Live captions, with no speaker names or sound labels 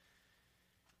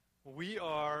We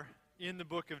are in the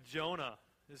book of Jonah.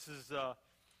 This is the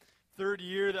third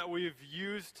year that we've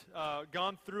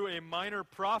gone through a minor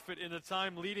prophet in the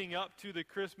time leading up to the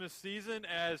Christmas season,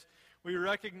 as we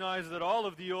recognize that all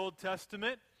of the Old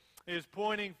Testament is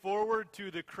pointing forward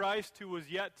to the Christ who was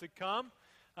yet to come.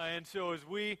 And so as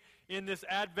we, in this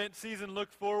Advent season,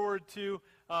 look forward to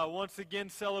once again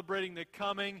celebrating the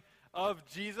coming of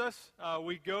Jesus,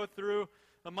 we go through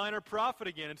a minor prophet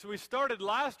again. And so we started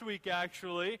last week,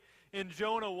 actually, in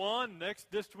Jonah 1.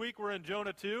 This week we're in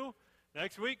Jonah 2.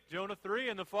 Next week, Jonah 3.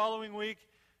 And the following week,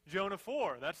 Jonah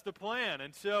 4. That's the plan.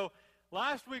 And so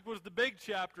last week was the big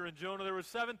chapter in Jonah. There were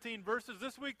 17 verses.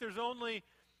 This week there's only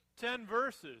 10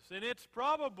 verses. And it's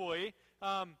probably,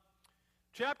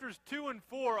 chapters 2 and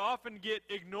 4 often get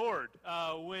ignored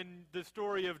when the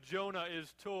story of Jonah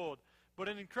is told. But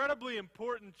an incredibly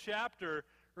important chapter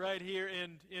right here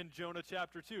in Jonah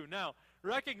chapter 2. Now,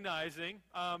 recognizing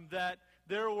that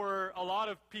there were a lot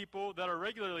of people that are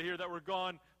regularly here that were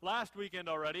gone last weekend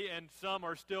already, and some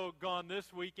are still gone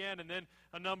this weekend, and then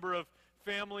a number of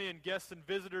family and guests and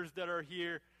visitors that are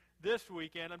here this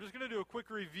weekend, I'm just going to do a quick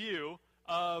review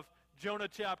of Jonah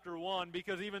chapter 1,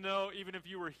 because even if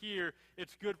you were here,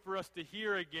 it's good for us to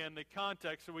hear again the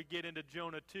context so we get into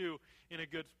Jonah 2 in a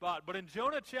good spot. But in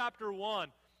Jonah chapter 1,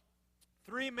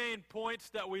 three main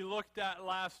points that we looked at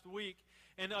last week,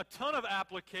 and a ton of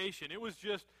application. It was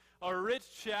just a rich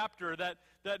chapter that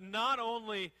not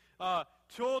only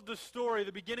told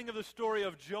the beginning of the story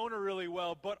of Jonah really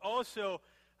well, but also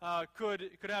could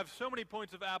have so many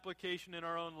points of application in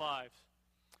our own lives.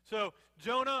 So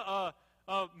Jonah,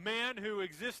 a man who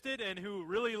existed and who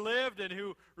really lived and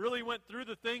who really went through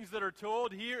the things that are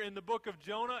told here in the book of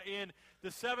Jonah in the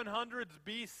 700s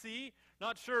BC.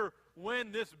 Not sure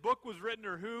when this book was written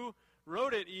or who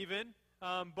wrote it even,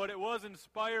 but it was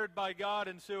inspired by God,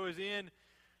 and so is in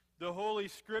the Holy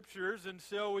Scriptures. And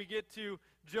so we get to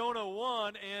Jonah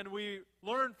 1, and we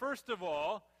learn, first of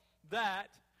all, that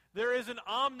there is an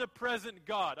omnipresent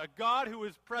God, a God who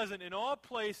is present in all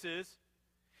places,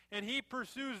 and he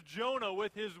pursues Jonah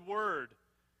with his word.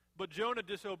 But Jonah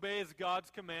disobeys God's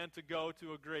command to go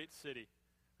to a great city.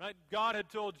 Right? God had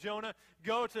told Jonah,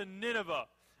 go to Nineveh,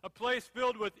 a place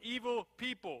filled with evil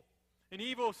people, an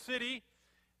evil city,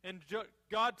 and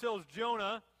God tells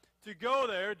Jonah to go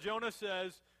there. Jonah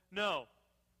says, no.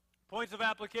 Points of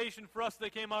application for us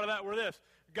that came out of that were this: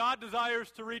 God desires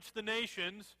to reach the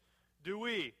nations. Do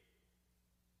we?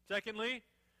 Secondly,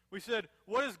 we said,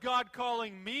 what is God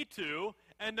calling me to,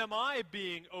 and am I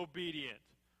being obedient?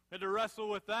 We had to wrestle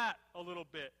with that a little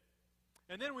bit.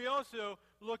 And then we also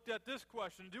looked at this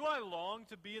question: do I long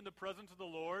to be in the presence of the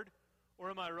Lord, or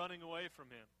am I running away from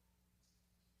him?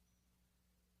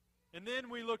 And then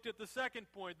we looked at the second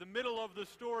point. The middle of the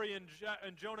story in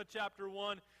Jonah chapter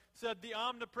 1 said the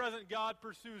omnipresent God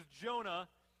pursues Jonah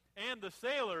and the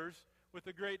sailors with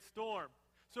a great storm.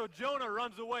 So Jonah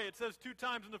runs away. It says 2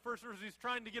 times in the first verse he's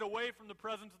trying to get away from the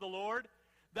presence of the Lord.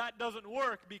 That doesn't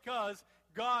work because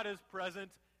God is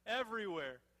present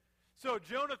everywhere. So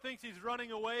Jonah thinks he's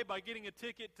running away by getting a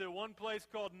ticket to one place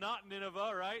called not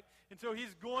Nineveh, right? And so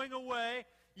he's going away,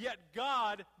 yet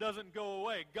God doesn't go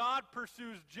away. God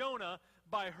pursues Jonah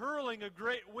by hurling a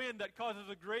great wind that causes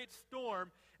a great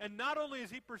storm. And not only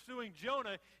is he pursuing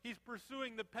Jonah, he's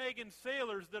pursuing the pagan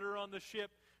sailors that are on the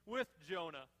ship with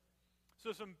Jonah.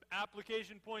 So some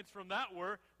application points from that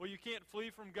were, well, you can't flee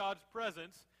from God's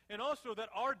presence, and also that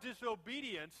our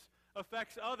disobedience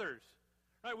affects others.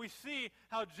 Right? We see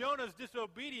how Jonah's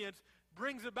disobedience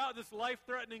brings about this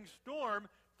life-threatening storm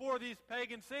for these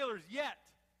pagan sailors. Yet,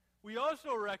 we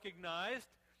also recognized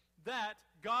that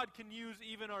God can use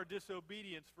even our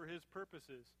disobedience for his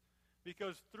purposes.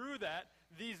 Because through that,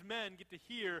 these men get to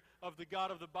hear of the God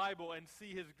of the Bible and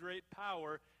see his great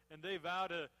power, and they vow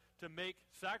to make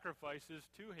sacrifices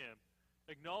to him,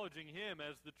 acknowledging him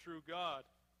as the true God.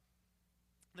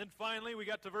 And then finally, we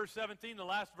got to verse 17, the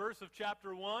last verse of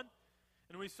chapter 1,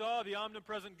 and we saw the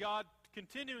omnipresent God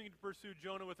continuing to pursue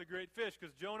Jonah with a great fish,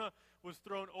 because Jonah was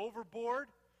thrown overboard,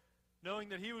 knowing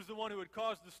that he was the one who had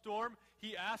caused the storm.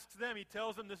 He asks them, he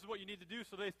tells them, this is what you need to do.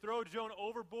 So they throw Jonah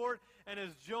overboard, and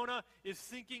as Jonah is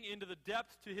sinking into the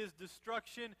depths to his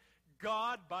destruction,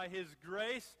 God, by his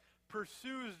grace,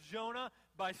 pursues Jonah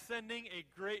by sending a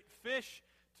great fish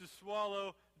to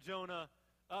swallow Jonah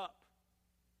up.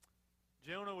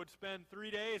 Jonah would spend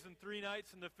 3 days and 3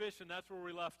 nights in the fish, and that's where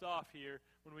we left off here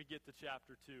when we get to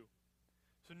chapter 2.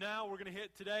 So now we're going to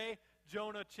hit today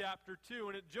Jonah chapter 2.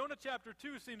 And Jonah chapter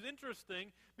 2 seems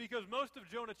interesting because most of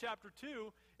Jonah chapter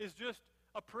 2 is just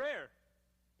a prayer.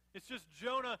 It's just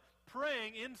Jonah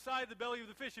praying inside the belly of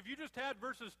the fish. If you just had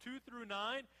verses 2 through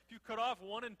 9, if you cut off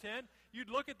 1 and 10, you'd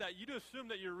look at that. You'd assume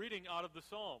that you're reading out of the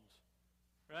Psalms,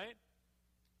 right?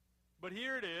 But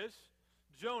here it is,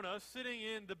 Jonah sitting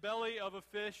in the belly of a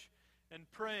fish and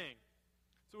praying.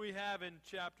 So we have in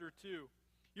chapter 2.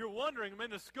 You're wondering,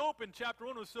 the scope in chapter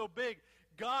 1 was so big.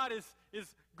 God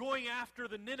is going after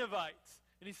the Ninevites,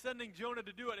 and he's sending Jonah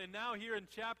to do it. And now here in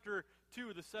chapter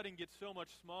 2, the setting gets so much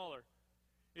smaller.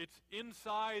 It's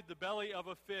inside the belly of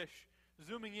a fish,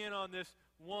 zooming in on this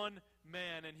one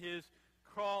man and his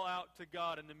call out to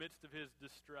God in the midst of his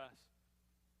distress.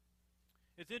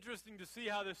 It's interesting to see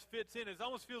how this fits in. It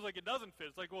almost feels like it doesn't fit.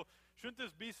 It's like, well, shouldn't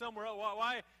this be somewhere else?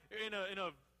 Why in a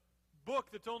book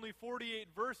that's only 48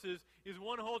 verses is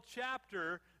one whole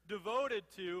chapter devoted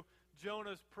to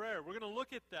Jonah's prayer? We're going to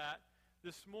look at that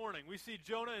this morning. We see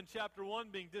Jonah in chapter 1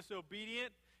 being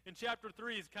disobedient. In chapter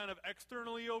 3, he's kind of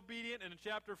externally obedient. And in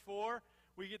chapter 4,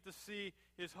 we get to see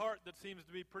his heart that seems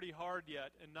to be pretty hard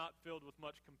yet and not filled with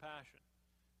much compassion.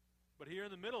 But here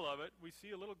in the middle of it, we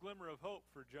see a little glimmer of hope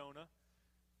for Jonah.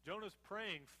 Jonah's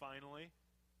praying finally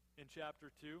in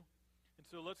chapter 2. And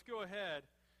so let's go ahead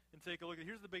and take a look.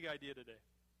 Here's the big idea today.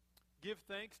 Give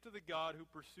thanks to the God who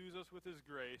pursues us with his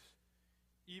grace,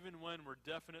 even when we're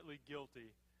definitely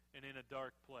guilty and in a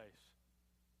dark place.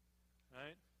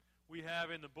 Right? We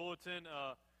have in the bulletin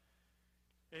a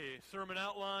sermon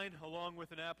outline along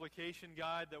with an application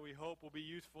guide that we hope will be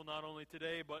useful not only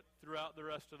today but throughout the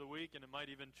rest of the week, and it might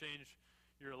even change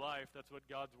your life. That's what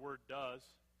God's Word does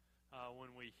when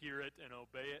we hear it and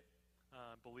obey it,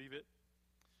 believe it.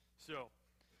 So,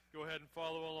 go ahead and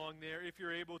follow along there. If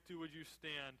you're able to, would you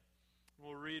stand?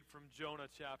 We'll read from Jonah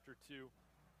chapter 2.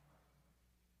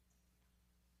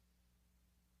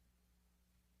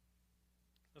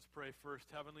 Let's pray first.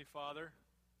 Heavenly Father,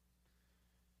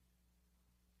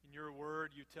 in your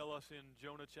word you tell us in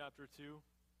Jonah chapter 2,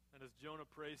 and as Jonah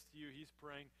prays to you, he's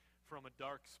praying from a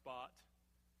dark spot,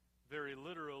 very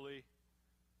literally,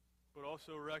 but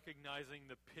also recognizing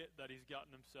the pit that he's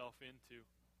gotten himself into.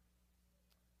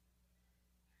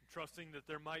 Trusting that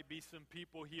there might be some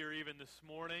people here even this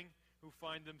morning who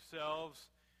find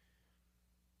themselves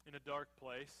in a dark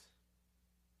place.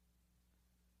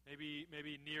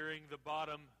 Maybe nearing the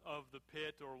bottom of the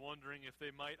pit or wondering if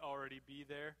they might already be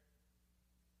there.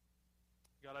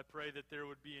 God, I pray that there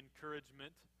would be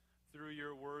encouragement through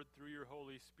your word, through your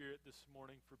Holy Spirit this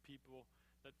morning for people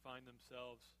that find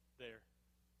themselves there.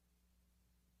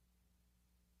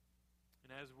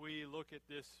 And as we look at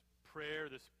this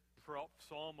prayer, this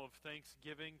psalm of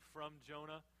thanksgiving from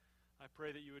Jonah, I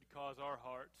pray that you would cause our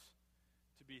hearts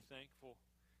to be thankful.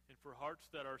 And for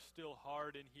hearts that are still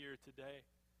hard in here today,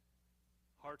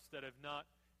 hearts that have not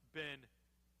been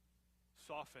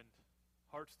softened,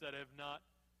 hearts that have not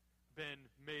been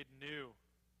made new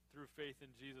through faith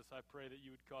in Jesus, I pray that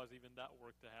you would cause even that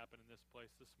work to happen in this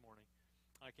place this morning.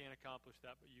 I can't accomplish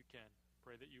that, but you can.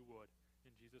 Pray that you would.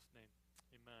 In Jesus' name,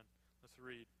 amen. Let's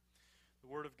read the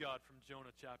word of God from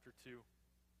Jonah chapter 2.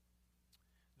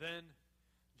 Then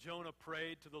Jonah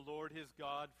prayed to the Lord his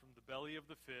God from the belly of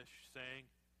the fish, saying,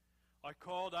 I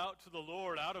called out to the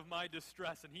Lord out of my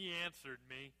distress, and he answered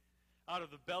me. Out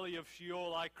of the belly of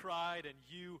Sheol I cried, and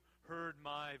you heard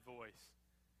my voice.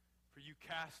 For you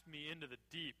cast me into the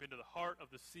deep, into the heart of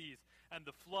the seas, and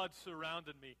the flood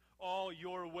surrounded me. All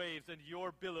your waves and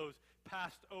your billows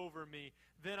passed over me.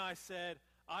 Then I said,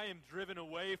 I am driven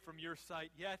away from your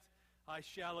sight, yet I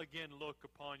shall again look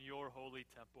upon your holy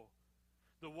temple.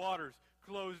 The waters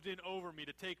closed in over me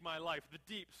to take my life.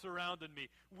 The deep surrounded me.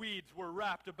 Weeds were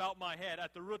wrapped about my head.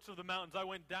 At the roots of the mountains I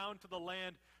went down to the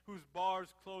land whose bars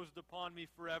closed upon me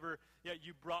forever. Yet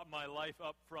you brought my life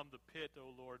up from the pit,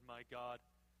 O Lord my God.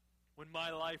 When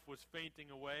my life was fainting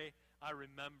away, I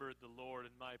remembered the Lord,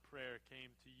 and my prayer came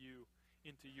to you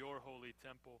into your holy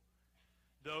temple.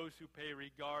 Those who pay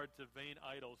regard to vain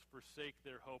idols forsake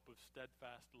their hope of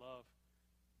steadfast love.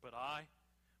 But I,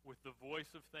 with the voice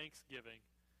of thanksgiving,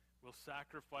 will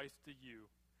sacrifice to you.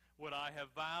 What I have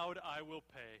vowed I will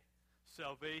pay.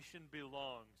 Salvation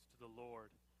belongs to the Lord.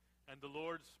 And the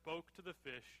Lord spoke to the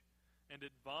fish, and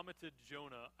it vomited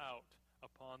Jonah out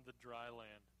upon the dry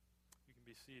land. You can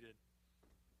be seated.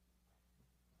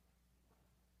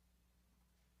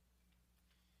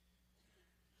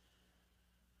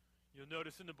 You'll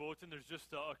notice in the bulletin there's just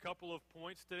a couple of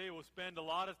points today. We'll spend a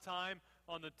lot of time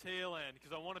on the tail end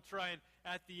because I want to try and,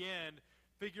 at the end,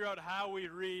 figure out how we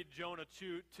read Jonah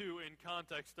 2 in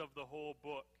context of the whole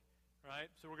book, right?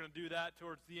 So we're going to do that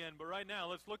towards the end. But right now,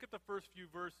 let's look at the first few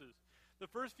verses. The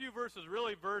first few verses,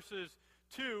 really verses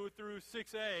 2 through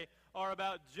 6a, are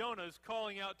about Jonah's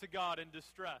calling out to God in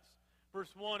distress.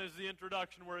 Verse 1 is the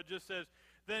introduction where it just says,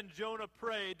 "Then Jonah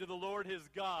prayed to the Lord his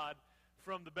God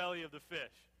from the belly of the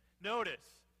fish."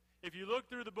 Notice, if you look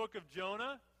through the book of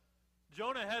Jonah,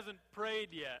 Jonah hasn't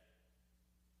prayed yet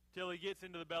till he gets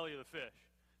into the belly of the fish.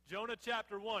 Jonah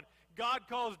chapter 1, God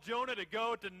calls Jonah to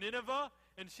go to Nineveh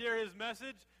and share his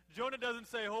message. Jonah doesn't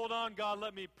say, "Hold on, God,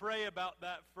 let me pray about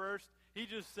that first." He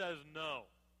just says no.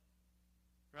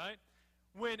 Right?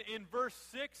 When in verse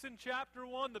 6 in chapter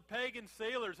 1, the pagan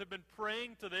sailors have been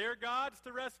praying to their gods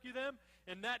to rescue them,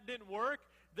 and that didn't work,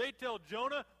 they tell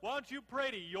Jonah, "Why don't you pray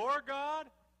to your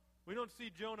God?" We don't see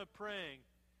Jonah praying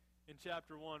in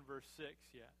chapter 1, verse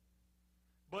 6 yet.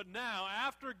 But now,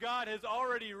 after God has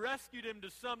already rescued him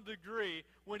to some degree,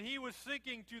 when he was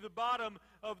sinking to the bottom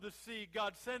of the sea,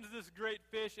 God sends this great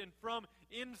fish, and from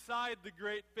inside the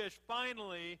great fish,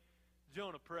 finally,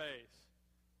 Jonah prays.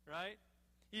 Right?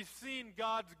 He's seen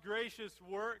God's gracious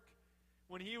work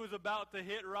when he was about to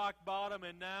hit rock bottom,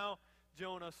 and now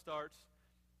Jonah starts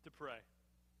to pray.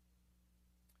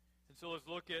 And so let's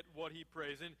look at what he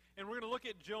prays. And we're going to look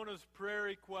at Jonah's prayer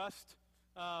request,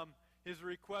 his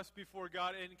request before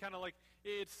God, and kind of like,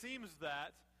 it seems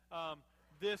that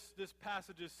this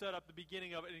passage is set up, the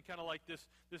beginning of it, in kind of like this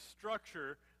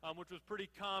structure, which was pretty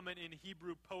common in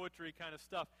Hebrew poetry kind of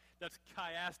stuff. That's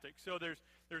chiastic. So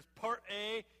there's part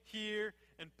A here,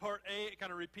 and part A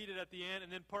kind of repeated at the end,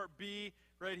 and then part B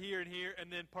right here,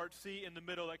 and then part C in the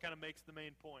middle that kind of makes the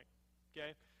main point.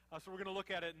 Okay? So we're going to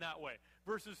look at it in that way.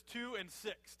 Verses 2 and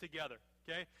 6 together.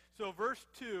 Okay? So verse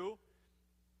 2,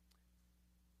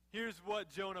 here's what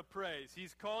Jonah prays.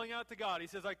 He's calling out to God. He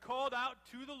says, "I called out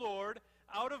to the Lord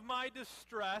out of my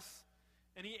distress,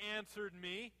 and he answered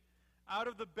me. Out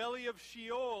of the belly of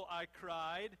Sheol I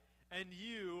cried, and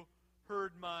you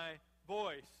heard my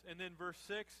voice." And then verse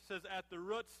 6 says, "At the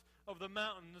roots of the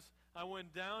mountains I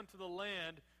went down to the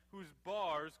land whose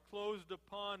bars closed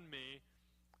upon me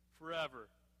forever."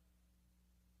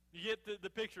 You get the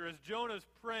picture. As Jonah's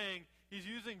praying, he's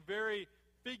using very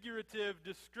figurative,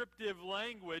 descriptive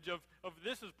language of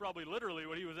this is probably literally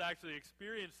what he was actually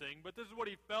experiencing, but this is what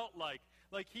he felt like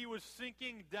he was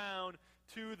sinking down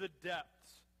to the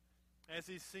depths as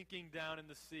he's sinking down in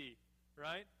the sea,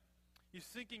 right? He's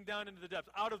sinking down into the depths.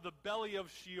 Out of the belly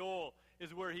of Sheol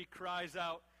is where he cries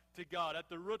out to God. At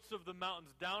the roots of the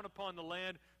mountains, down upon the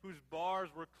land whose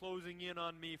bars were closing in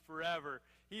on me forever.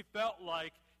 He felt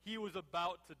like he was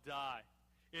about to die.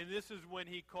 And this is when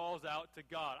he calls out to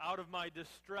God. "Out of my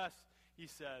distress," he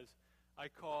says, "I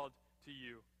called to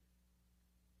you."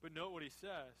 But note what he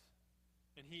says.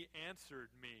 "And he answered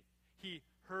me." He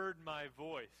heard my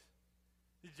voice.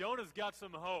 Jonah's got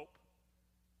some hope.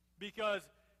 Because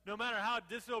no matter how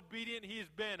disobedient he's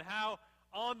been, how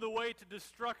on the way to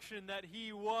destruction that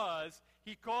he was,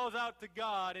 he calls out to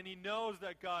God, and he knows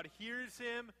that God hears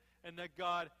him and that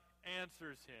God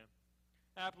answers him.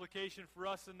 Application for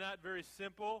us in that, very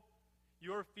simple.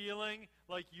 You're feeling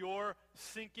like you're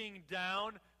sinking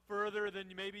down further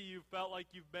than maybe you felt like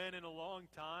you've been in a long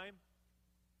time.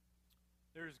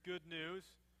 There's good news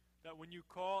that when you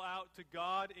call out to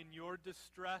God in your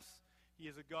distress, he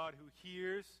is a God who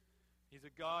hears. He's a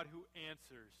God who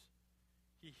answers.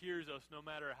 He hears us no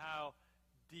matter how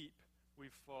deep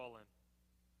we've fallen.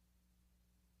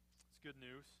 It's good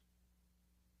news.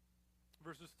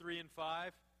 Verses 3 and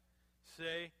 5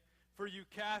 say, "For you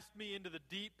cast me into the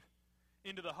deep,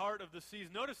 into the heart of the seas."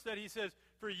 Notice that he says,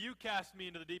 "For you cast me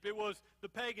into the deep." It was the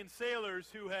pagan sailors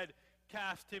who had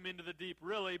cast him into the deep,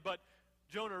 really, but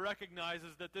Jonah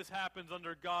recognizes that this happens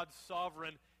under God's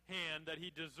sovereign hand, that he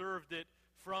deserved it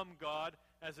from God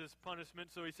as his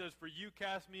punishment. So he says, "For you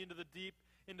cast me into the deep,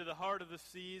 into the heart of the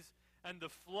seas, and the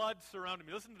flood surrounded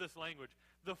me." Listen to this language.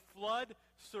 "The flood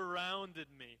surrounded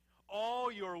me.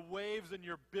 All your waves and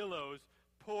your billows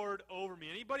poured over me."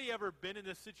 Anybody ever been in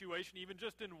this situation, even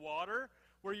just in water,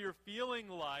 where you're feeling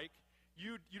like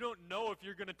you don't know if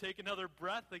you're going to take another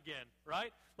breath again,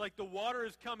 right? Like the water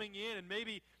is coming in, and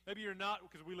maybe you're not,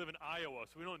 because we live in Iowa,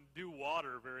 so we don't do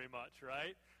water very much,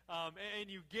 right? And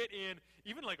you get in,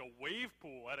 even like a wave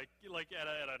pool at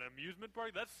an amusement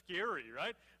park. That's scary,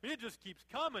 right? I mean, it just keeps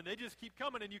coming. They just keep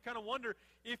coming, and you kind of wonder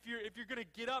if you're going to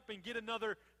get up and get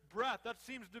another breath. That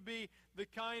seems to be the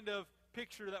kind of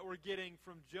picture that we're getting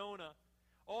from Jonah.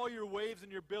 "All your waves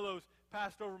and your billows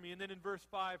passed over me." And then in verse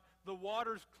 5, "The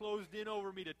waters closed in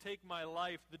over me to take my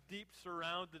life. The deep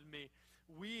surrounded me.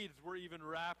 Weeds were even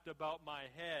wrapped about my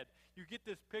head." You get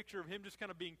this picture of him just kind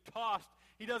of being tossed.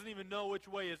 He doesn't even know which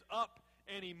way is up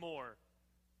anymore,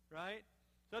 right?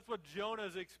 So that's what Jonah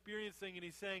is experiencing, and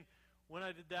he's saying, when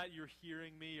I did that, you're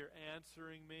hearing me, you're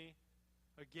answering me.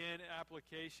 Again,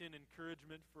 application,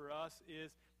 encouragement for us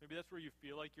is Maybe that's where you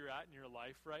feel like you're at in your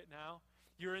life right now.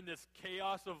 You're in this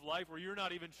chaos of life where you're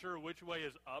not even sure which way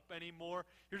is up anymore.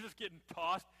 You're just getting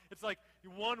tossed. It's like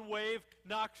one wave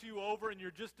knocks you over and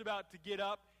you're just about to get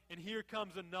up, and here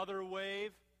comes another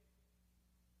wave.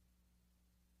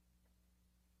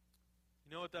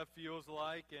 You know what that feels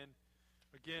like? And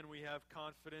again, we have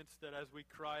confidence that as we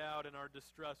cry out in our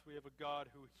distress, we have a God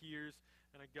who hears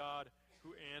and a God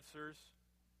who answers.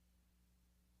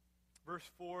 Verse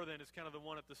 4 then is kind of the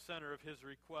one at the center of his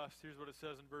request. Here's what it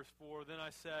says in verse 4. Then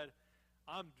I said,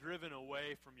 I'm driven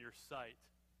away from your sight.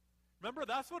 Remember,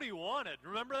 that's what he wanted.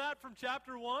 Remember that from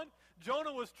chapter 1?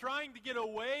 Jonah was trying to get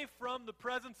away from the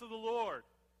presence of the Lord.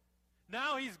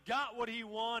 Now he's got what he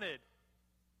wanted.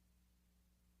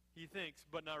 He thinks,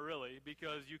 but not really,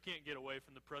 because you can't get away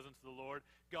from the presence of the Lord.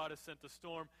 God has sent a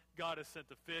storm. God has sent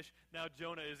a fish. Now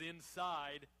Jonah is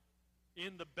inside,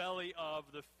 in the belly of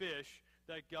the fish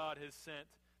that God has sent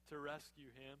to rescue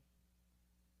him.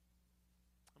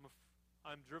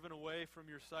 I'm driven away from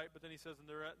your sight, but then he says in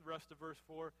the rest of verse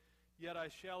 4, yet I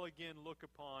shall again look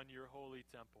upon your holy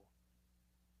temple.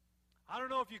 I don't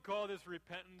know if you call this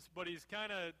repentance, but he's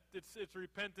kind of, it's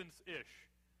repentance-ish.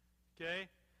 Okay?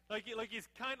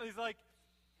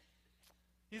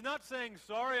 He's not saying,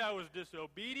 sorry, I was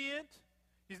disobedient.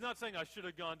 He's not saying I should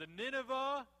have gone to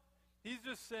Nineveh. He's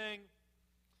just saying,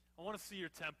 I want to see your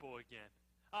temple again.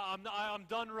 I'm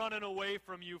done running away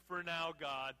from you for now,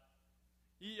 God.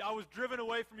 I was driven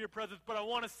away from your presence, but I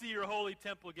want to see your holy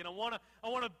temple again. I want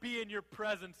to be in your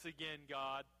presence again,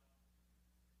 God.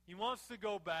 He wants to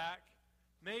go back.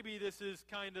 Maybe this is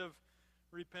kind of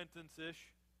repentance-ish.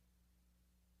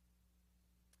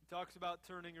 He talks about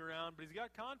turning around, but he's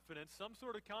got confidence, some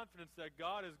sort of confidence that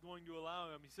God is going to allow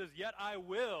him. He says, yet I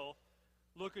will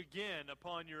look again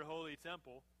upon your holy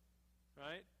temple.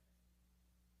 Right?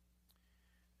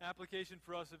 Application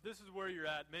for us, if this is where you're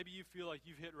at, maybe you feel like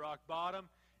you've hit rock bottom.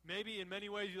 Maybe in many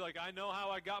ways you're like, I know how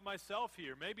I got myself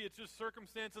here. Maybe it's just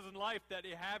circumstances in life that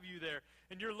have you there.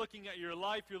 And you're looking at your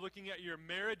life, you're looking at your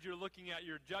marriage, you're looking at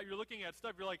your job, you're looking at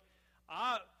stuff. You're like,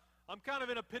 I'm kind of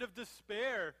in a pit of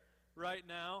despair right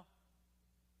now.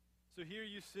 So here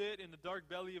you sit in the dark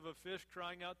belly of a fish,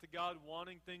 crying out to God,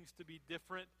 wanting things to be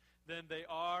different than they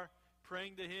are,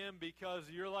 praying to him because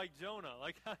you're like Jonah.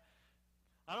 Like,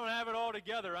 I don't have it all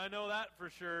together, I know that for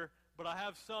sure, but I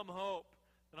have some hope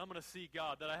that I'm going to see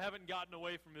God, that I haven't gotten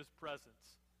away from his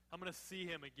presence. I'm going to see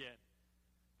him again.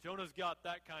 Jonah's got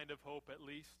that kind of hope at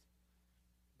least.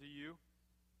 Do you?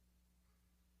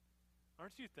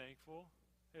 Aren't you thankful?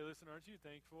 Hey, listen, aren't you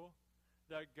thankful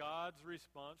that God's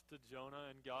response to Jonah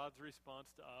and God's response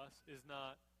to us is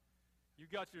not, you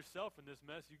got yourself in this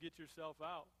mess, you get yourself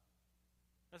out.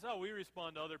 That's how we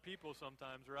respond to other people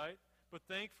sometimes, right? But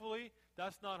thankfully,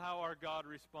 that's not how our God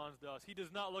responds to us. He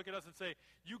does not look at us and say,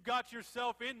 you got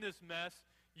yourself in this mess,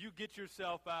 you get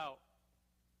yourself out.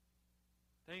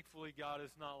 Thankfully, God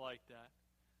is not like that.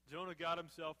 Jonah got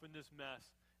himself in this mess,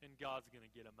 and God's going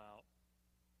to get him out.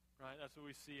 Right? That's what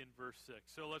we see in verse 6.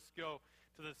 So let's go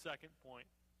to the second point.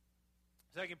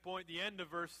 Second point, the end of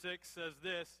verse 6 says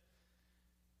this.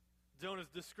 Jonah's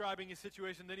describing his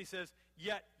situation. Then he says,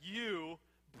 yet you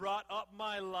brought up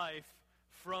my life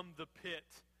from the pit,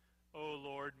 O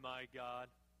Lord my God.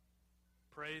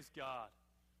 Praise God.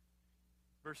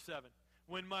 Verse 7.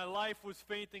 When my life was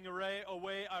fainting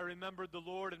away, I remembered the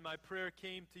Lord, and my prayer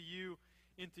came to you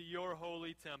into your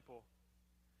holy temple.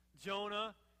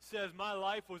 Jonah says, my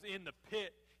life was in the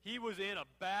pit. He was in a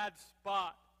bad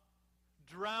spot,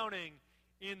 drowning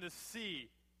in the sea,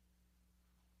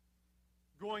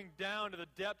 going down to the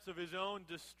depths of his own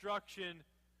destruction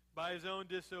by his own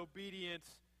disobedience.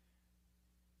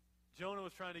 Jonah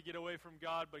was trying to get away from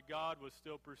God, but God was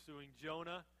still pursuing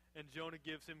Jonah, and Jonah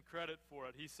gives him credit for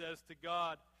it. He says to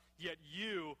God, yet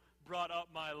you brought up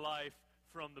my life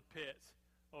from the pit,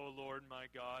 O Lord my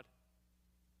God.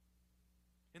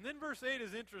 And then verse 8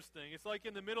 is interesting. It's like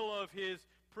in the middle of his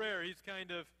prayer, he's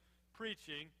kind of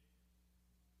preaching.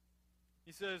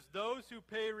 He says, those who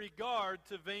pay regard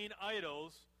to vain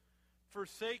idols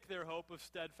forsake their hope of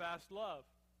steadfast love.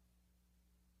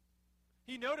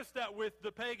 He noticed that with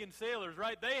the pagan sailors,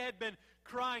 right? They had been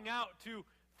crying out to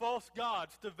false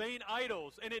gods, to vain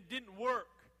idols, and it didn't work.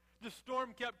 The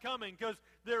storm kept coming because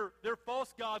their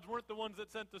false gods weren't the ones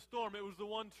that sent the storm. It was the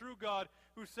one true God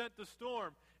who sent the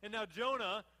storm. And now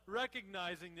Jonah,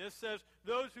 recognizing this, says,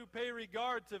 those who pay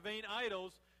regard to vain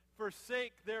idols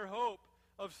forsake their hope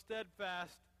of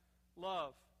steadfast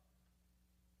love.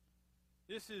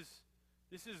 This is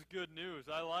good news.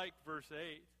 I like verse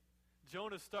 8.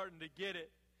 Jonah's starting to get it.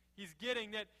 He's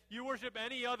getting that you worship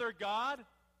any other god,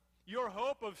 Your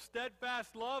hope of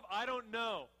steadfast love, I don't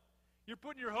know. You're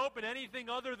putting your hope in anything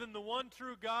other than the one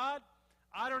true God,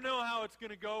 I don't know how it's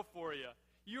going to go for you.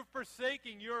 You're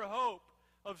forsaking your hope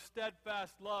of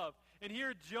steadfast love. And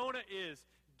here Jonah is,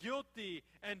 guilty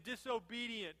and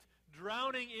disobedient,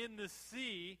 drowning in the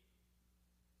sea,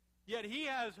 yet he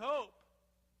has hope.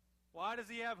 Why does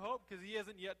he have hope? Because he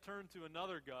hasn't yet turned to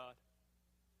another God.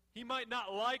 He might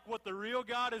not like what the real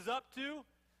God is up to,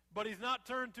 but he's not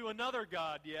turned to another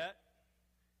God yet.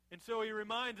 And so he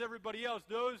reminds everybody else,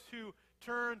 those who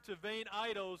turn to vain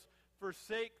idols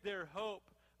forsake their hope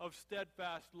of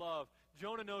steadfast love.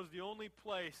 Jonah knows the only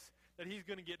place that he's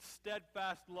going to get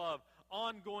steadfast love,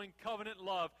 ongoing covenant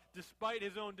love, despite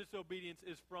his own disobedience,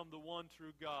 is from the one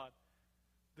true God.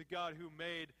 The God who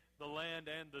made the land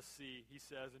and the sea, he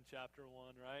says in chapter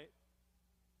 1, right?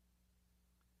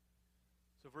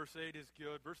 So verse 8 is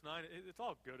good. Verse 9, it's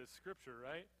all good. It's scripture,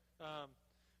 right?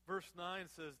 Verse 9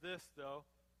 says this, though.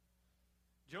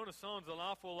 Jonah sounds an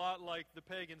awful lot like the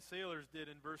pagan sailors did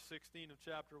in verse 16 of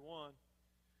chapter 1.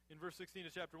 In verse 16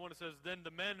 of chapter 1 it says, Then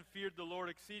the men feared the Lord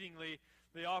exceedingly.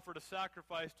 They offered a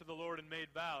sacrifice to the Lord and made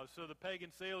vows. So the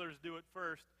pagan sailors do it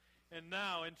first. And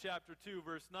now in chapter 2,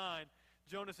 verse 9,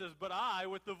 Jonah says, But I,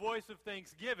 with the voice of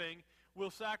thanksgiving,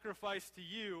 will sacrifice to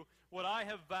you what I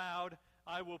have vowed.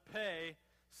 I will pay.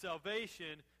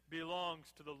 Salvation belongs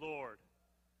to the Lord.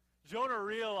 Jonah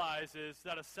realizes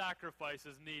that a sacrifice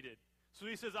is needed. So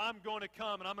he says, I'm going to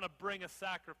come and I'm going to bring a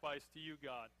sacrifice to you,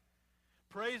 God.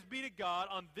 Praise be to God,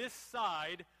 on this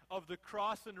side of the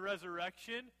cross and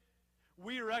resurrection,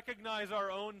 we recognize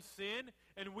our own sin,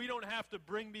 and we don't have to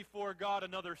bring before God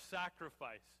another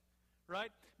sacrifice,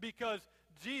 right? Because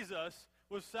Jesus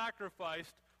was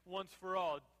sacrificed once for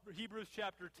all. Hebrews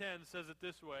chapter 10 says it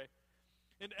this way,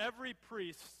 And every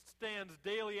priest stands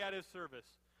daily at his service,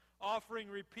 offering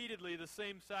repeatedly the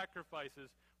same sacrifices,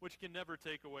 which can never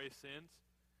take away sins.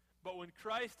 But when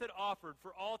Christ had offered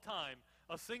for all time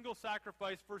a single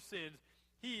sacrifice for sins,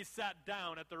 he sat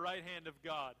down at the right hand of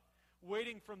God,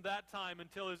 waiting from that time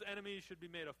until his enemies should be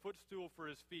made a footstool for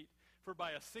his feet. For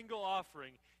by a single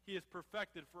offering he has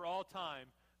perfected for all time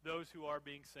those who are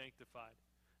being sanctified.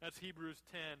 That's Hebrews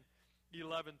 10,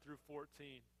 11 through 14.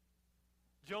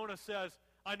 Jonah says,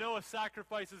 I know a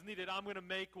sacrifice is needed. I'm going to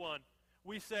make one.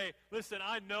 We say, listen,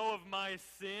 I know of my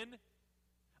sin.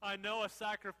 I know a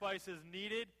sacrifice is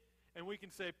needed. And we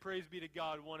can say, praise be to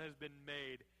God, one has been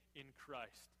made in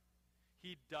Christ.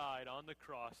 He died on the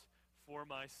cross for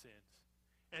my sins.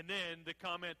 And then the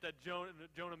comment that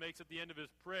Jonah makes at the end of his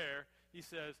prayer, he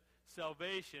says,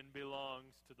 salvation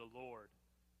belongs to the Lord.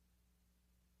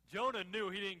 Jonah knew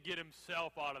he didn't get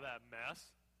himself out of that mess,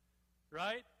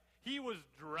 right? He was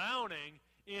drowning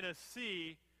in a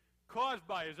sea caused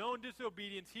by his own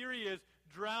disobedience. Here he is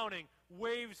drowning,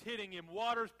 waves hitting him,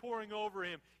 water's pouring over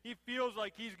him. He feels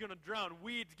like he's going to drown,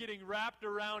 weeds getting wrapped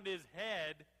around his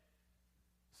head.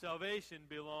 Salvation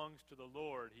belongs to the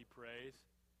Lord, he prays.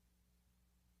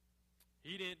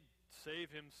 He didn't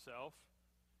save himself.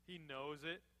 He knows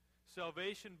it.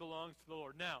 Salvation belongs to the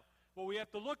Lord. Now, what we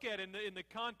have to look at in the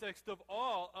context of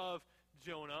all of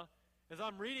Jonah, as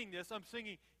I'm reading this, I'm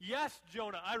singing, yes,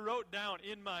 Jonah. I wrote down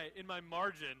in my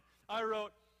margin, I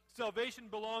wrote, salvation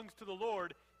belongs to the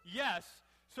Lord, yes,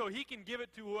 so he can give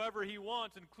it to whoever he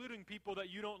wants, including people that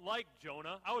you don't like,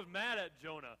 Jonah. I was mad at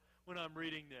Jonah when I'm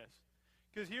reading this.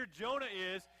 Because here Jonah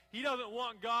is, he doesn't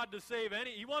want God to save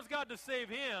he wants God to save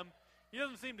him. He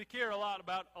doesn't seem to care a lot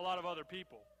about a lot of other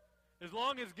people. As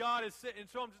long as God is, and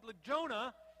so I'm just like,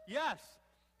 Jonah, yes,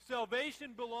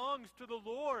 salvation belongs to the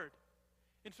Lord.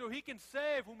 And so he can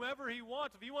save whomever he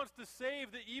wants. If he wants to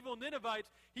save the evil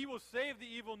Ninevites, he will save the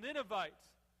evil Ninevites.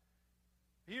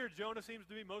 Here, Jonah seems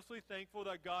to be mostly thankful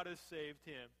that God has saved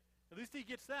him. At least he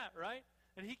gets that, right?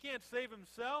 And he can't save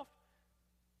himself,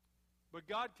 but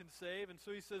God can save. And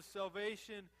so he says,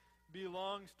 salvation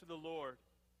belongs to the Lord.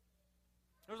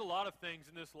 There's a lot of things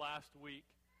in this last week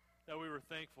that we were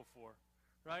thankful for,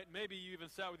 right? Maybe you even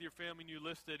sat with your family and you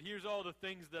listed, here's all the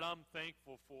things that I'm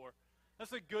thankful for.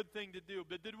 That's a good thing to do.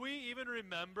 But did we even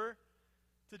remember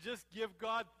to just give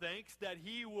God thanks that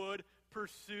he would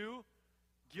pursue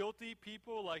guilty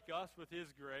people like us with his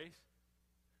grace?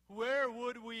 Where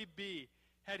would we be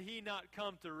had he not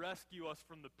come to rescue us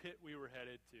from the pit we were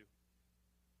headed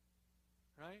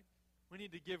to? Right? We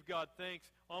need to give God thanks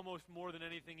almost more than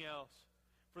anything else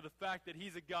for the fact that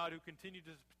he's a God who continues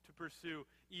to pursue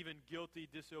even guilty,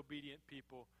 disobedient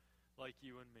people like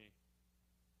you and me.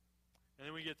 And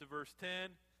then we get to verse 10.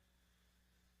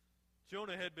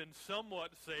 Jonah had been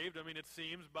somewhat saved, I mean it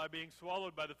seems, by being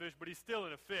swallowed by the fish, but he's still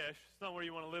in a fish. It's not where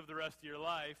you want to live the rest of your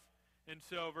life. And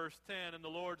so verse 10, and the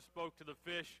Lord spoke to the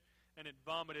fish and it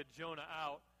vomited Jonah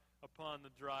out upon the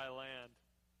dry land.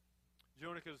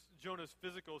 Jonah's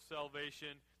physical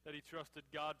salvation that he trusted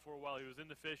God for while he was in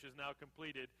the fish is now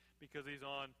completed because he's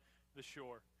on the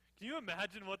shore. Can you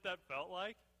imagine what that felt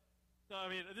like? I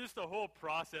mean, just the whole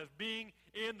process, being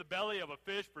in the belly of a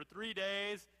fish for 3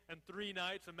 days and 3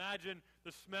 nights. Imagine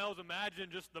the smells, imagine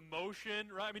just the motion,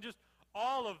 right? I mean, just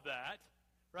all of that,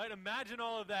 right? Imagine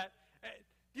all of that.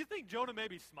 Do you think Jonah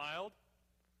maybe smiled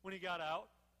when he got out?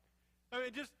 I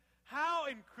mean, just how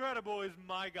incredible is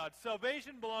my God?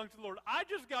 Salvation belongs to the Lord. I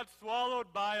just got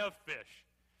swallowed by a fish.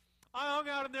 I hung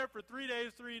out in there for 3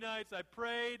 days, 3 nights. I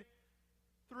prayed.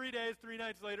 3 days, 3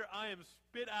 nights later, I am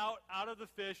spit out of the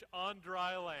fish on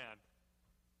dry land.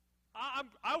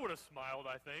 I would have smiled,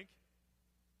 I think.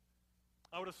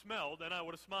 I would have smelled, and I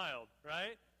would have smiled,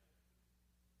 right?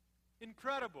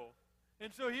 Incredible.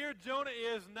 And so here Jonah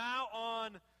is now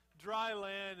on dry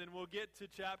land, and we'll get to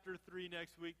chapter 3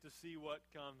 next week to see what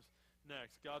comes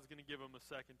next. God's going to give him a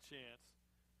second chance.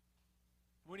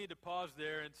 We need to pause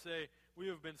there and say we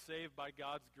have been saved by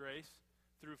God's grace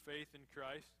through faith in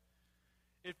Christ.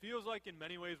 It feels like in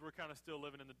many ways we're kind of still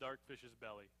living in the dark fish's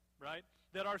belly, right?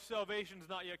 That our salvation is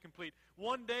not yet complete.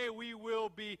 One day we will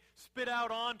be spit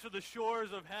out onto the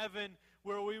shores of heaven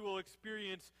where we will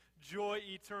experience joy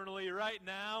eternally. Right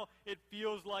now, it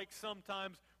feels like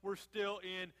sometimes we're still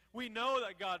in. We know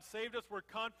that God saved us. We're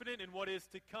confident in what is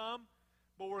to come,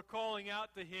 but we're calling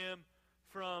out to him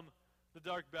from the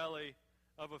dark belly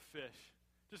of a fish.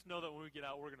 Just know that when we get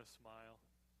out, we're going to smile.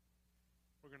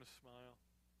 We're going to smile.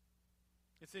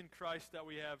 It's in Christ that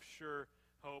we have sure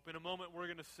hope. In a moment, we're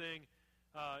going to sing,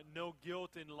 no guilt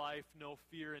in life, no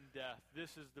fear in death. This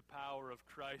is the power of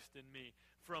Christ in me.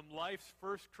 From life's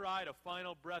first cry to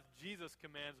final breath, Jesus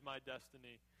commands my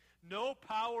destiny. No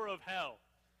power of hell,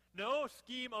 no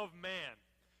scheme of man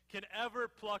can ever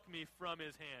pluck me from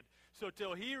his hand. So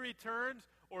till he returns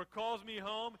or calls me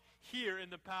home, here in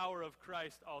the power of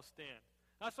Christ I'll stand.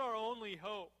 That's our only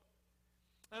hope.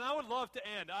 And I would love to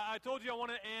end. I told you I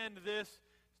want to end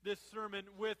this sermon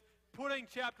with putting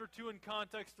chapter 2 in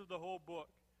context of the whole book.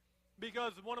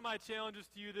 Because one of my challenges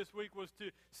to you this week was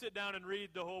to sit down and read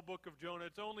the whole book of Jonah.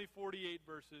 It's only 48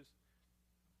 verses.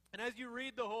 And as you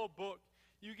read the whole book,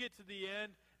 you get to the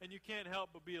end and you can't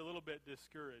help but be a little bit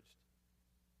discouraged.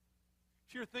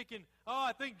 So you're thinking, oh,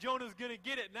 I think Jonah's going to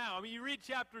get it now. I mean, you read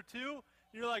chapter 2, and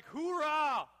you're like,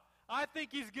 hoorah! I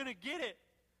think he's going to get it.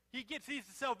 His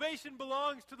salvation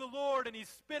belongs to the Lord, and he's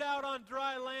spit out on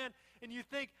dry land, and you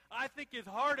think, I think his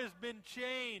heart has been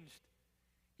changed.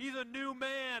 He's a new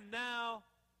man now.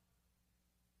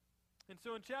 And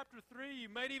so in chapter 3, you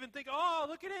might even think, oh,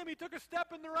 look at him, he took a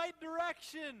step in the right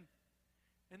direction.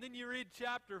 And then you read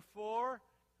chapter 4,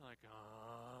 you're like,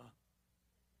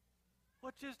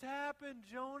 what just happened,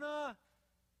 Jonah?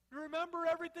 You remember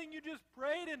everything you just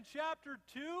prayed in chapter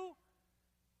 2?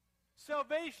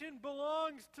 Salvation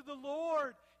belongs to the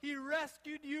Lord. He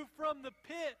rescued you from the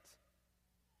pit.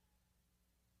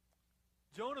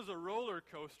 Jonah's a roller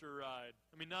coaster ride.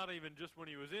 I mean, not even just when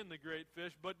he was in the great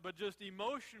fish, but just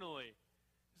emotionally.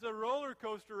 It's a roller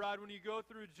coaster ride when you go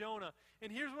through Jonah.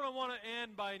 And here's what I want to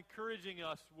end by encouraging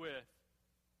us with.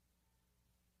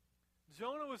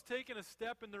 Jonah was taking a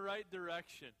step in the right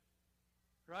direction,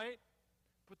 right?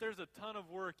 But there's a ton of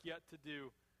work yet to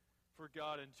do for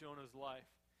God in Jonah's life.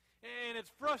 And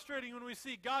it's frustrating when we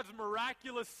see God's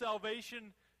miraculous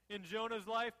salvation in Jonah's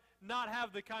life not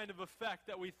have the kind of effect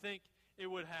that we think it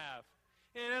would have.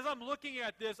 And as I'm looking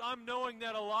at this, I'm knowing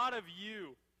that a lot of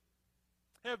you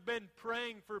have been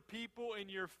praying for people in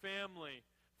your family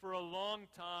for a long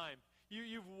time.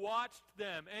 You've watched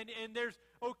them, and there's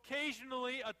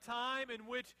occasionally a time in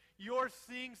which you're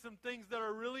seeing some things that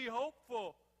are really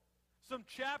hopeful. Some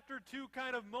chapter 2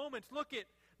 kind of moments. Look at,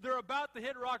 they're about to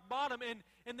hit rock bottom,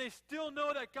 and they still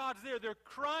know that God's there. They're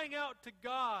crying out to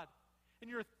God, and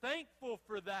you're thankful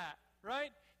for that,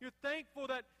 right? You're thankful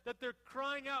that they're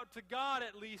crying out to God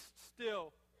at least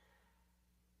still.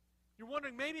 You're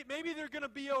wondering, maybe they're going to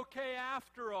be okay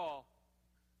after all,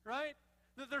 right?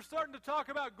 They're starting to talk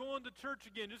about going to church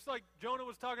again, just like Jonah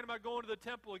was talking about going to the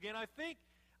temple again. I think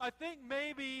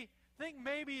maybe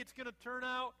it's going to turn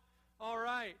out all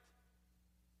right.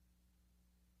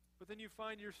 But then you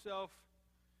find yourself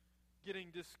getting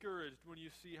discouraged when you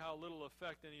see how little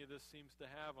effect any of this seems to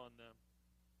have on them.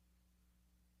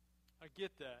 I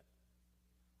get that.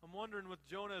 I'm wondering with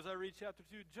Jonah as I read chapter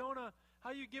 2, Jonah,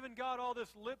 how you giving God all this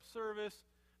lip service,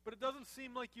 but it doesn't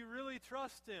seem like you really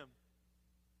trust him.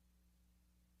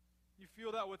 You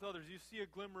feel that with others. You see a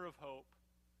glimmer of hope.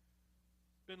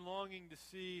 Been longing to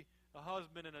see a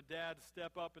husband and a dad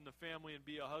step up in the family and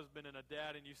be a husband and a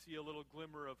dad, and you see a little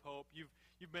glimmer of hope.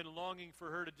 You've been longing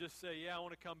for her to just say, yeah, I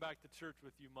want to come back to church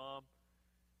with you, Mom.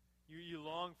 You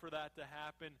long for that to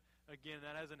happen again.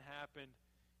 That hasn't happened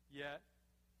yet.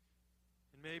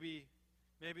 And maybe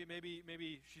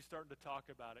she's starting to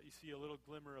talk about it. You see a little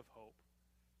glimmer of hope,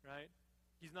 right?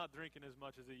 He's not drinking as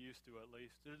much as he used to, at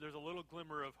least. There's a little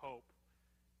glimmer of hope.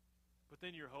 But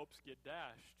then your hopes get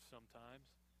dashed sometimes,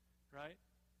 right?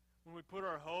 When we put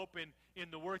our hope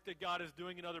in the work that God is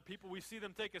doing in other people, we see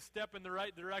them take a step in the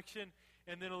right direction,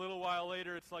 and then a little while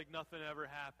later, it's like nothing ever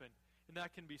happened. And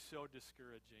that can be so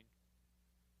discouraging.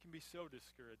 It can be so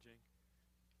discouraging.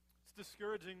 It's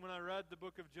discouraging when I read the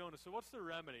book of Jonah. So what's the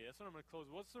remedy? That's what I'm going to close.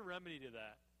 What's the remedy to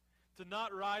that? To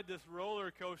not ride this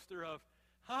roller coaster of,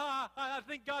 I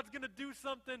think God's going to do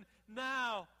something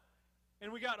now.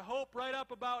 And we got hope right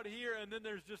up about here, and then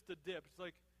there's just a dip. It's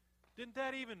like, didn't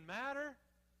that even matter?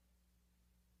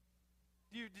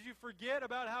 Did you forget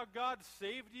about how God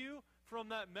saved you from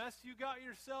that mess you got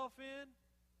yourself in?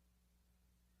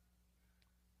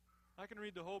 I can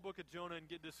read the whole book of Jonah and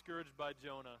get discouraged by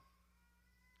Jonah.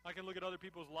 I can look at other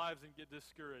people's lives and get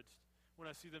discouraged when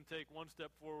I see them take one step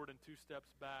forward and two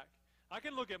steps back. I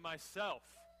can look at myself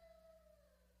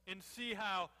and see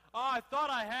how, I thought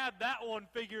I had that one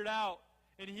figured out,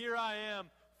 and here I am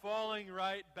falling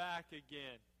right back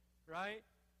again, right?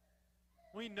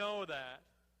 We know that.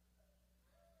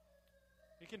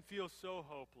 It can feel so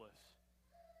hopeless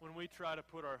when we try to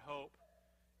put our hope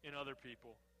in other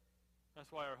people.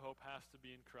 That's why our hope has to be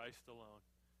in Christ alone,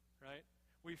 right?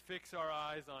 We fix our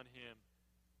eyes on Him.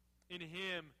 In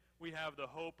Him, we have the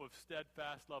hope of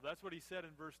steadfast love. That's what He said in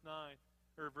verse 9,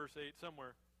 or verse 8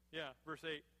 somewhere. Yeah, verse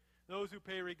 8. Those who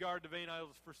pay regard to vain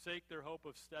idols forsake their hope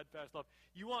of steadfast love.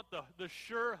 You want the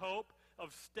sure hope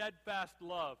of steadfast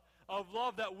love, of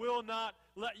love that will not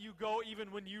let you go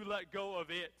even when you let go of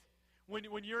it.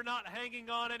 When you're not hanging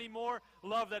on anymore,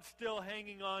 love that's still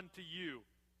hanging on to you.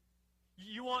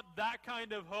 You want that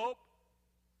kind of hope?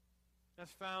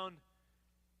 That's found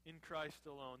in Christ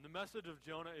alone. The message of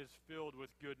Jonah is filled with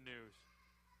good news.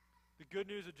 The good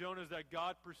news of Jonah is that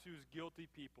God pursues guilty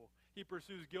people. He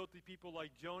pursues guilty people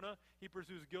like Jonah. He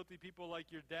pursues guilty people like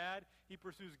your dad. He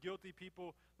pursues guilty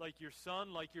people like your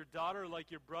son, like your daughter, like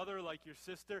your brother, like your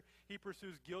sister. He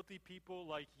pursues guilty people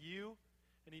like you.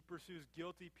 And He pursues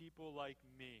guilty people like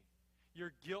me.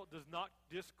 Your guilt does not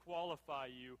disqualify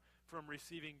you from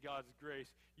receiving God's grace.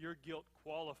 Your guilt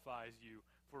qualifies you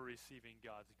for receiving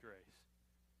God's grace.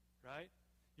 Right?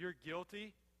 You're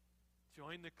guilty?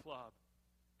 Join the club.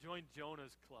 Join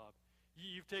Jonah's club.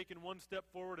 You've taken one step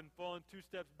forward and fallen two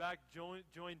steps back. Join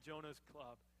Jonah's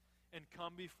club. And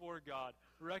come before God,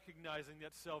 recognizing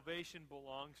that salvation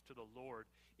belongs to the Lord.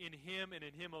 In Him and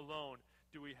in Him alone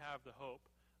do we have the hope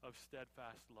of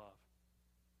steadfast love.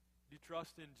 Do you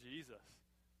trust in Jesus?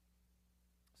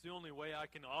 It's the only way I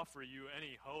can offer you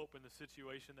any hope in the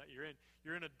situation that you're in.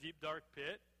 You're in a deep, dark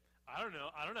pit. I don't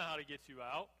know how to get you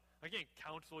out. I can't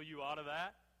counsel you out of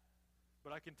that.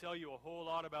 But I can tell you a whole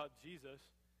lot about Jesus,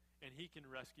 and He can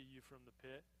rescue you from the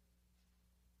pit.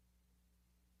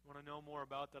 Want to know more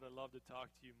about that? I'd love to talk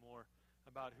to you more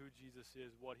about who Jesus is,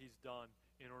 what He's done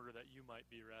in order that you might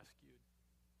be rescued.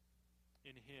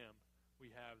 In Him,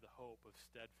 we have the hope of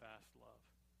steadfast love.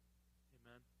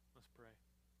 Amen. Let's pray.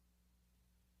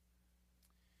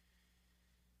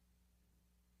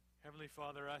 Heavenly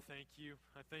Father, I thank you.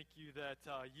 I thank you that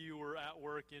you were at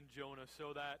work in Jonah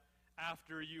so that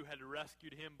after you had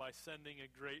rescued him by sending a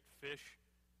great fish,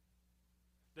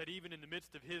 that even in the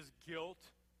midst of his guilt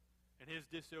and his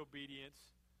disobedience,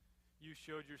 you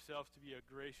showed yourself to be a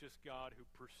gracious God who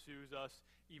pursues us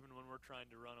even when we're trying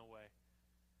to run away.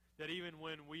 That even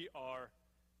when we are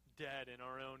dead in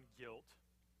our own guilt,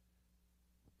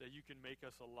 that you can make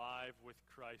us alive with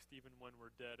Christ even when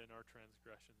we're dead in our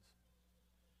transgressions.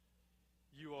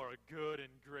 You are a good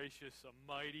and gracious, a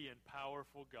mighty and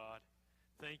powerful God.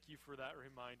 Thank you for that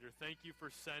reminder. Thank you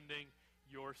for sending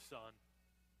your Son.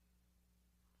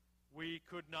 We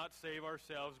could not save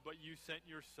ourselves, but you sent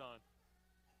your Son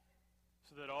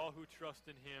so that all who trust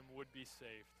in Him would be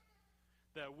saved.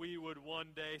 That we would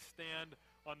one day stand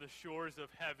on the shores of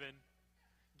heaven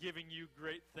giving you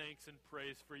great thanks and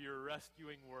praise for your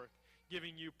rescuing work,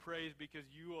 giving you praise because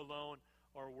you alone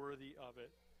are worthy of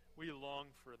it. We long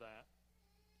for that.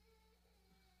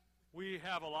 We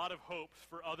have a lot of hopes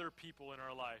for other people in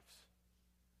our lives.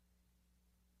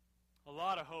 A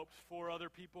lot of hopes for other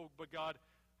people, but God,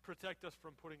 protect us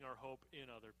from putting our hope in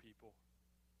other people.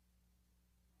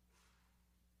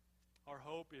 Our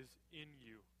hope is in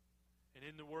you and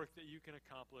in the work that you can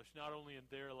accomplish, not only in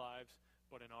their lives,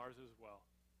 but in ours as well.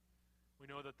 We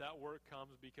know that that work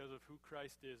comes because of who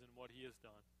Christ is and what he has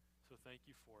done. So thank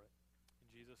you for it. In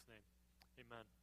Jesus' name, amen.